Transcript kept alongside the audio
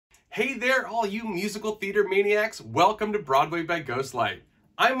Hey there, all you musical theater maniacs. Welcome to Broadway by Ghostlight.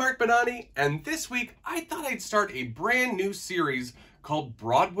 I'm Mark Bonanni, and this week I thought I'd start a brand new series called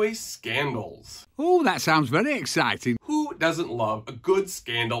Broadway Scandals. Oh, that sounds very exciting. Who doesn't love a good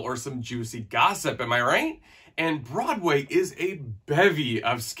scandal or some juicy gossip, am I right? And Broadway is a bevy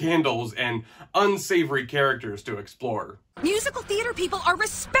of scandals and unsavory characters to explore. Musical theater people are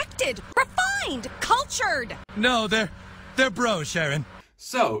respected, refined, cultured. No, they're bros, Sharon.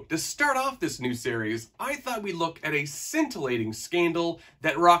 So, to start off this new series, I thought we'd look at a scintillating scandal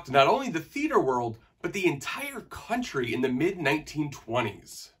that rocked not only the theater world, but the entire country in the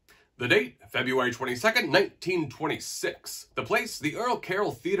mid-1920s. The date, February 22nd, 1926. The place, the Earl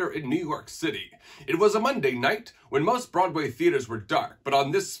Carroll Theatre in New York City. It was a Monday night when most Broadway theaters were dark, but on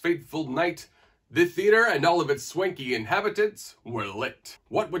this fateful night, the theater and all of its swanky inhabitants were lit.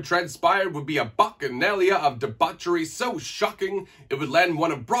 What would transpire would be a bacchanalia of debauchery so shocking it would land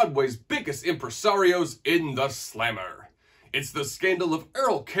one of Broadway's biggest impresarios in the slammer. It's the scandal of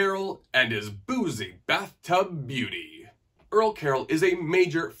Earl Carroll and his boozy bathtub beauty. Earl Carroll is a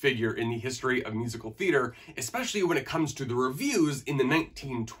major figure in the history of musical theater, especially when it comes to the revues in the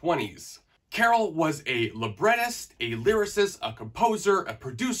 1920s. Carroll was a librettist, a lyricist, a composer, a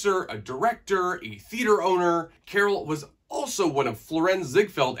producer, a director, a theater owner. Carroll was also one of Florenz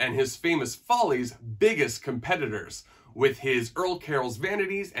Ziegfeld and his famous Follies' biggest competitors, with his Earl Carroll's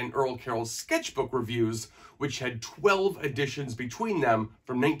Vanities and Earl Carroll's Sketchbook Revues, which had 12 editions between them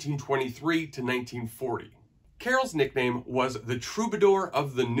from 1923 to 1940. Carroll's nickname was the Troubadour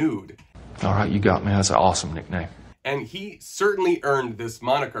of the Nude. All right, you got me. That's an awesome nickname. And he certainly earned this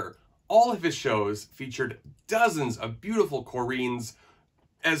moniker. All of his shows featured dozens of beautiful Corinnes,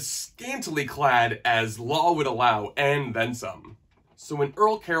 as scantily clad as law would allow, and then some. So when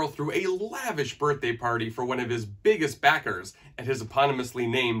Earl Carroll threw a lavish birthday party for one of his biggest backers at his eponymously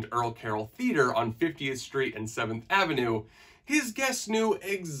named Earl Carroll Theatre on 50th Street and 7th Avenue, his guests knew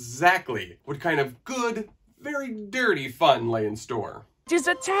exactly what kind of good, very dirty fun lay in store. It is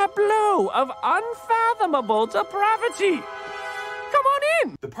a tableau of unfathomable depravity. Come on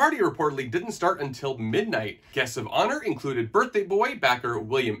in! The party reportedly didn't start until midnight. Guests of honor included birthday boy backer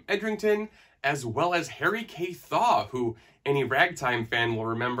William Edrington, as well as Harry K. Thaw, who any ragtime fan will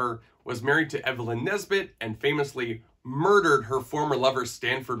remember was married to Evelyn Nesbit and famously murdered her former lover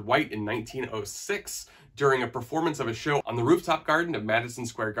Stanford White in 1906 during a performance of a show on the rooftop garden of Madison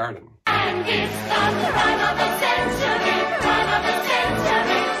Square Garden. And it's the crime of the century, crime of the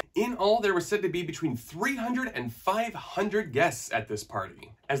century. In all, there were said to be between 300 and 500 guests at this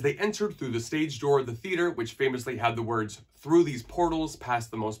party. As they entered through the stage door of the theater, which famously had the words, "Through these portals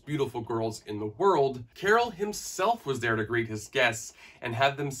past the most beautiful girls in the world," Carroll himself was there to greet his guests and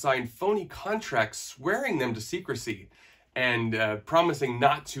have them sign phony contracts swearing them to secrecy and promising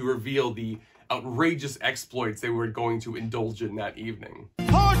not to reveal the outrageous exploits they were going to indulge in that evening.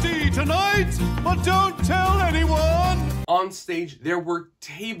 Party tonight, but don't tell anyone! On stage, there were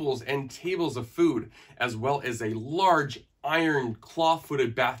tables and tables of food, as well as a large iron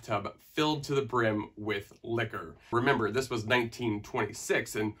claw-footed bathtub filled to the brim with liquor. Remember, this was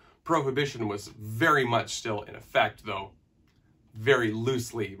 1926, and Prohibition was very much still in effect, though very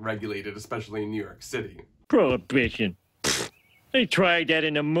loosely regulated, especially in New York City. Prohibition. They tried that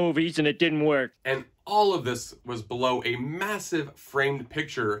in the movies and it didn't work. And all of this was below a massive framed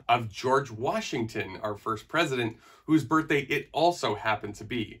picture of George Washington, our first president, whose birthday it also happened to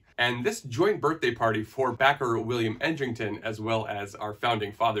be. And this joint birthday party for backer William Edrington, as well as our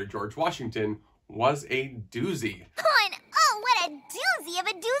founding father George Washington, was a doozy. Oh, what a doozy of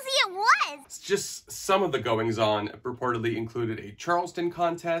a doozy it was! Just some of the goings-on purportedly included a Charleston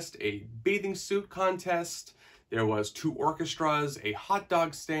contest, a bathing suit contest. There was 2 orchestras, a hot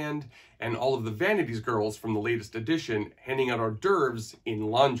dog stand, and all of the Vanities girls from the latest edition handing out hors d'oeuvres in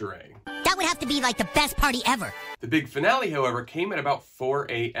lingerie. That would have to be like the best party ever. The big finale, however, came at about 4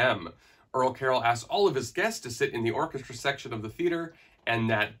 a.m. Earl Carroll asked all of his guests to sit in the orchestra section of the theater, and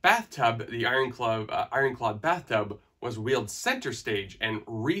that bathtub, the ironclad bathtub, was wheeled center stage and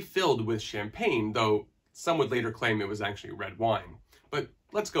refilled with champagne, though some would later claim it was actually red wine. But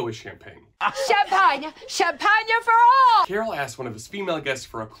let's go with champagne. Champagne! Champagne for all! Carroll asked one of his female guests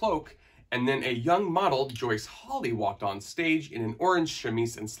for a cloak, and then a young model, Joyce Hawley, walked on stage in an orange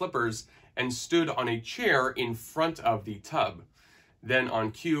chemise and slippers and stood on a chair in front of the tub. Then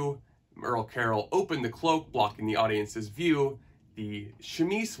on cue, Earl Carroll opened the cloak, blocking the audience's view. The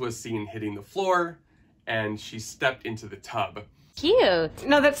chemise was seen hitting the floor, and she stepped into the tub. Cute.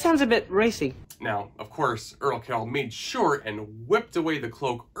 No, that sounds a bit racy. Now, of course, Earl Carroll made sure and whipped away the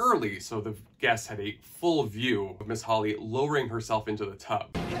cloak early so the guests had a full view of Miss Holly lowering herself into the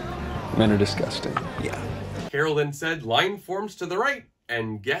tub. Men are disgusting. Yeah. Carroll then said, line forms to the right,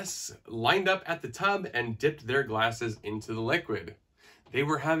 and guests lined up at the tub and dipped their glasses into the liquid. They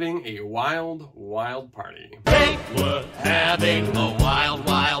were having a wild, wild party. They were having a wild,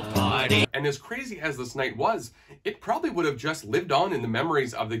 wild party. And as crazy as this night was, it probably would have just lived on in the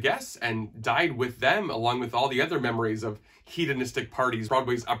memories of the guests and died with them, along with all the other memories of hedonistic parties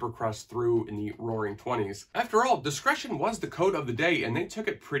Broadway's upper crust threw in the roaring 20s. After all, discretion was the code of the day, and they took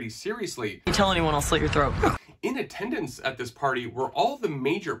it pretty seriously. You tell anyone, I'll slit your throat. In attendance at this party were all the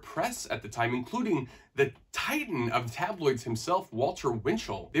major press at the time, including the titan of tabloids himself, Walter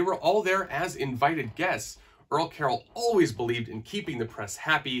Winchell. They were all there as invited guests. Earl Carroll always believed in keeping the press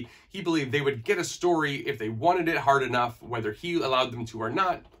happy. He believed they would get a story if they wanted it hard enough, whether he allowed them to or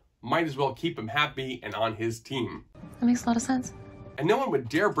not. Might as well keep him happy and on his team. That makes a lot of sense. And no one would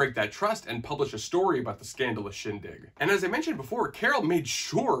dare break that trust and publish a story about the scandalous shindig. And as I mentioned before, Carroll made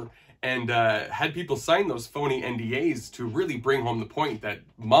sure and had people sign those phony NDAs to really bring home the point that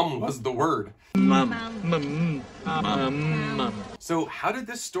mum was the word. Mum. So how did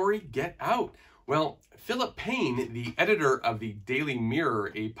this story get out? Well, Philip Payne, the editor of the Daily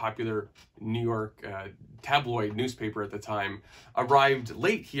Mirror, a popular New York tabloid newspaper at the time, arrived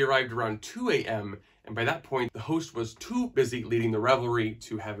late. He arrived around 2 a.m. And by that point, the host was too busy leading the revelry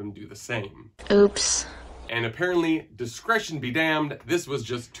to have him do the same. Oops. And apparently, discretion be damned, this was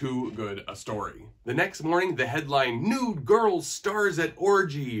just too good a story. The next morning, the headline, Nude Girl Stars at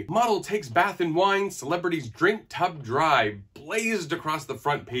Orgy, Model Takes Bath in Wine, Celebrities Drink Tub Dry, blazed across the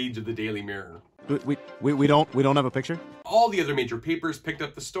front page of the Daily Mirror. We don't have a picture? All the other major papers picked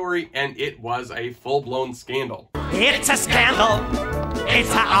up the story, and it was a full-blown scandal. It's a scandal.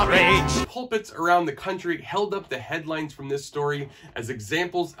 It's an outrage. Pulpits around the country held up the headlines from this story as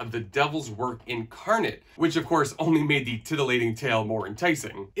examples of the devil's work incarnate, which of course only made the titillating tale more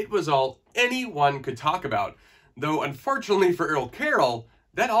enticing. It was all anyone could talk about, though unfortunately for Earl Carroll,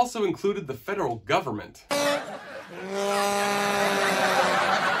 that also included the federal government.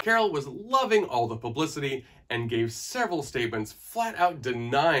 Carroll was loving all the publicity and gave several statements flat out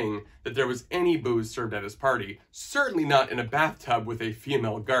denying that there was any booze served at his party, certainly not in a bathtub with a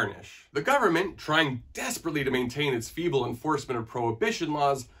female garnish. The government, trying desperately to maintain its feeble enforcement of prohibition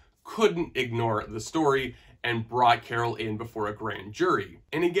laws, couldn't ignore the story and brought Carroll in before a grand jury.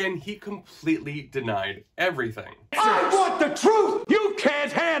 And again, he completely denied everything. I want the truth! You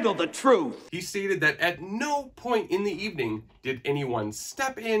can't handle the truth! He stated that at no point in the evening did anyone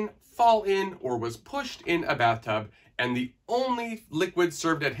step in, fall in, or was pushed in a bathtub, and the only liquid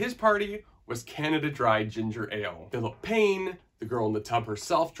served at his party was Canada Dry ginger ale. Philip Payne, the girl in the tub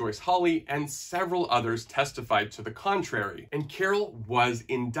herself, Joyce Hawley, and several others testified to the contrary. And Carroll was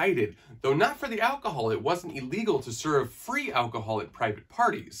indicted. Though not for the alcohol, it wasn't illegal to serve free alcohol at private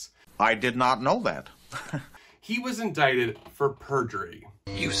parties. I did not know that. He was indicted for perjury.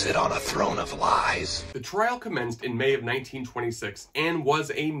 You sit on a throne of lies. The trial commenced in May of 1926 and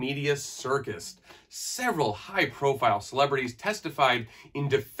was a media circus. Several high-profile celebrities testified in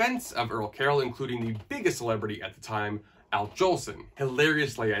defense of Earl Carroll, including the biggest celebrity at the time, Al Jolson.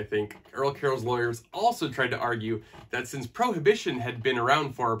 Hilariously, I think, Earl Carroll's lawyers also tried to argue that since Prohibition had been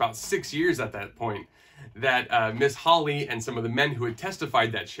around for about 6 years at that point, that Miss Holly and some of the men who had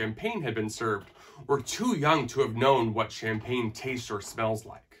testified that champagne had been served were too young to have known what champagne tastes or smells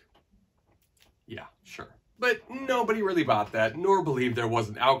like. Yeah, sure. But nobody really bought that, nor believed there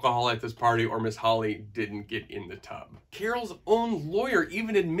wasn't alcohol at this party or Miss Holly didn't get in the tub. Carroll's own lawyer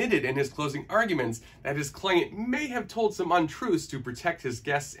even admitted in his closing arguments that his client may have told some untruths to protect his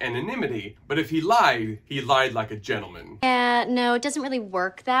guests' anonymity, but if he lied like a gentleman. Yeah, no, it doesn't really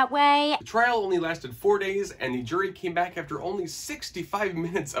work that way. The trial only lasted 4 days, and the jury came back after only 65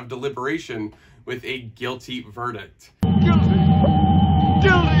 minutes of deliberation with a guilty verdict. Guilty!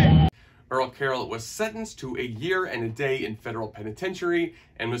 Earl Carroll was sentenced to a year and a day in federal penitentiary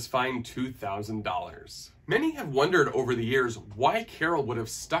and was fined $2,000. Many have wondered over the years why Carroll would have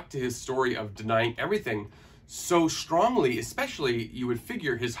stuck to his story of denying everything so strongly, especially you would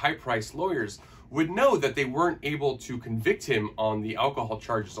figure his high-priced lawyers would know that they weren't able to convict him on the alcohol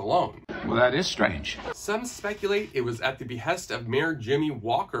charges alone. Well, that is strange. Some speculate it was at the behest of Mayor Jimmy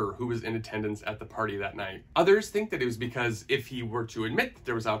Walker, who was in attendance at the party that night. Others think that it was because if he were to admit that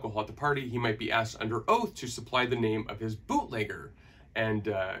there was alcohol at the party, he might be asked under oath to supply the name of his bootlegger.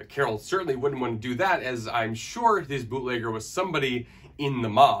 And Carroll certainly wouldn't want to do that, as I'm sure his bootlegger was somebody in the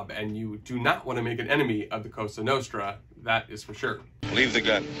mob, and you do not want to make an enemy of the Cosa Nostra, that is for sure. Leave the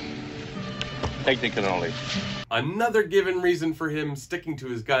gun. Take the cannoli. Another given reason for him sticking to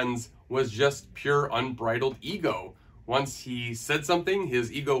his guns was just pure unbridled ego. Once he said something,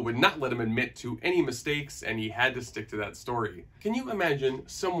 his ego would not let him admit to any mistakes, and he had to stick to that story. Can you imagine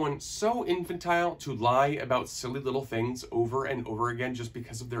someone so infantile to lie about silly little things over and over again just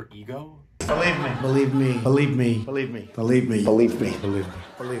because of their ego? Believe me. Believe me. Believe me. Believe me. Believe me. Believe me. Believe me.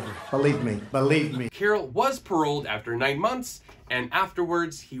 Believe me. Believe me. Believe me. Carroll was paroled after 9 months, and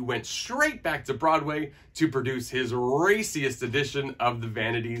afterwards he went straight back to Broadway to produce his raciest edition of The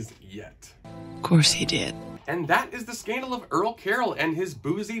Vanities yet. Of course he did. And that is the scandal of Earl Carroll and his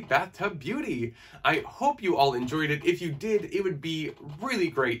boozy bathtub beauty. I hope you all enjoyed it. If you did, it would be really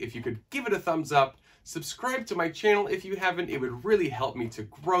great if you could give it a thumbs up. Subscribe to my channel if you haven't. It would really help me to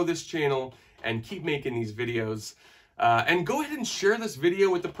grow this channel and keep making these videos. And go ahead and share this video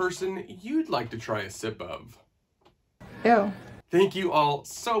with the person you'd like to try a sip of. Ew. Thank you all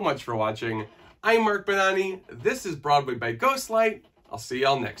so much for watching. I'm Mark Bonanni. This is Broadway by Ghostlight. I'll see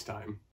y'all next time.